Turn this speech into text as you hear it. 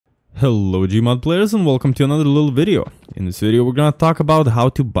Hello GMod players and welcome to another little video. In this video we're gonna talk about how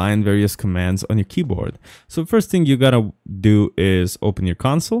to bind various commands on your keyboard. So first thing you gotta do is open your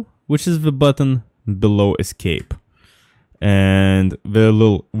console, which is the button below escape and the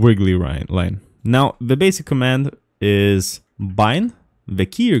little wiggly line. Now the basic command is bind, the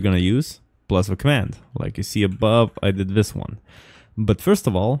key you're gonna use, plus the command. Like you see above, I did this one. But first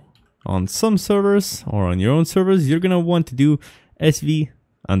of all, on some servers or on your own servers, you're gonna want to do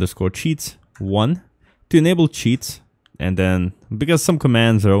sv_cheats1 to enable cheats, and then because some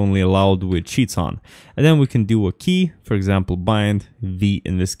commands are only allowed with cheats on, and then we can do a key, for example bind v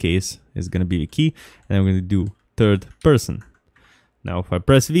in this case is going to be a key, and then we're going to do third person. Now if I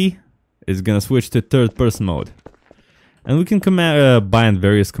press v, it's going to switch to third person mode, and we can bind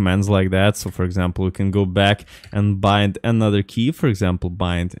various commands like that. So for example we can go back and bind another key, for example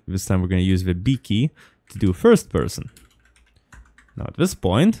bind, this time we're going to use the b key to do first person. Now at this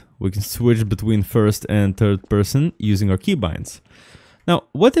point, we can switch between first and third person using our keybinds. Now,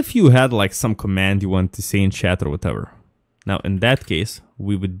 what if you had like some command you want to say in chat or whatever? Now in that case,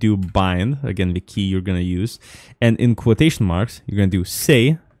 we would do bind, again the key you're gonna use, and in quotation marks, you're gonna do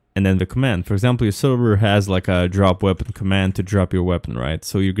say, and then the command. For example, your server has like a drop weapon command to drop your weapon, right?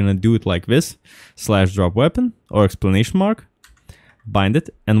 So you're gonna do it like this, /drop weapon, or exclamation mark, bind it,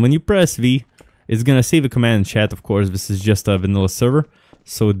 and when you press V, it's gonna save a command in chat. Of course, this is just a vanilla server,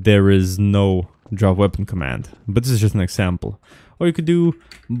 so there is no drop weapon command, but this is just an example. Or you could do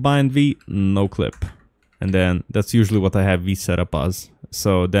bind v no clip, and then that's usually what I have v set up as.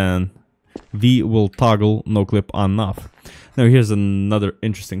 So then v will toggle no clip on and off. Now here's another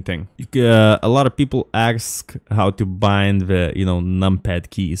interesting thing. A lot of people ask how to bind the numpad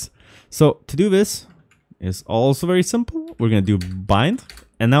keys. So to do this is also very simple. We're gonna do bind,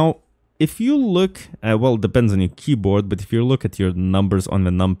 and now if you look, well, it depends on your keyboard, but if you look at your numbers on the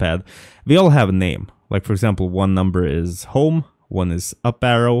numpad, they all have a name. Like for example, one number is home, one is up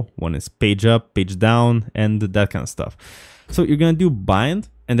arrow, one is page up, page down, and that kind of stuff. So you're gonna do bind,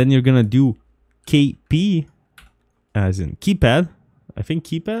 and then you're gonna do kp, as in keypad. I think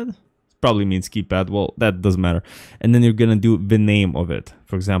keypad probably means keypad. Well, that doesn't matter. And then you're gonna do the name of it.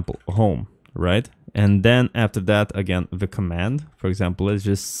 For example, home, right? And then after that, again, the command. For example, let's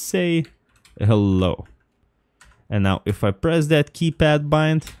just say hello. And now if I press that keypad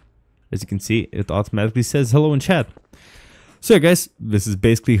bind, as you can see, it automatically says hello in chat. So yeah, guys, this is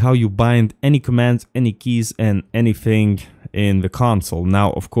basically how you bind any commands, any keys, and anything in the console.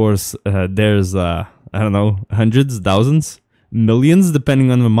 Now, of course, there's, I don't know, hundreds, thousands, millions,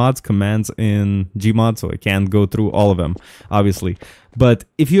 depending on the mods, commands in GMod, so I can't go through all of them, obviously. But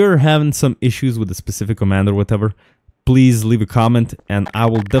if you're having some issues with a specific command or whatever, please leave a comment, and I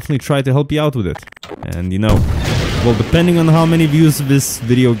will definitely try to help you out with it. And well, depending on how many views this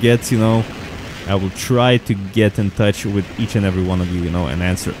video gets, I will try to get in touch with each and every one of you, and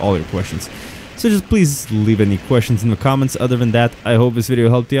answer all your questions. So just please leave any questions in the comments. Other than that, I hope this video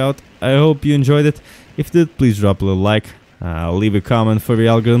helped you out. I hope you enjoyed it. If you did, please drop a little like. Leave a comment for the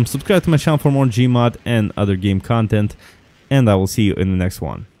algorithm, subscribe to my channel for more GMod and other game content, and I will see you in the next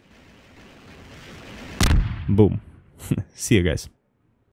one. Boom. See you guys.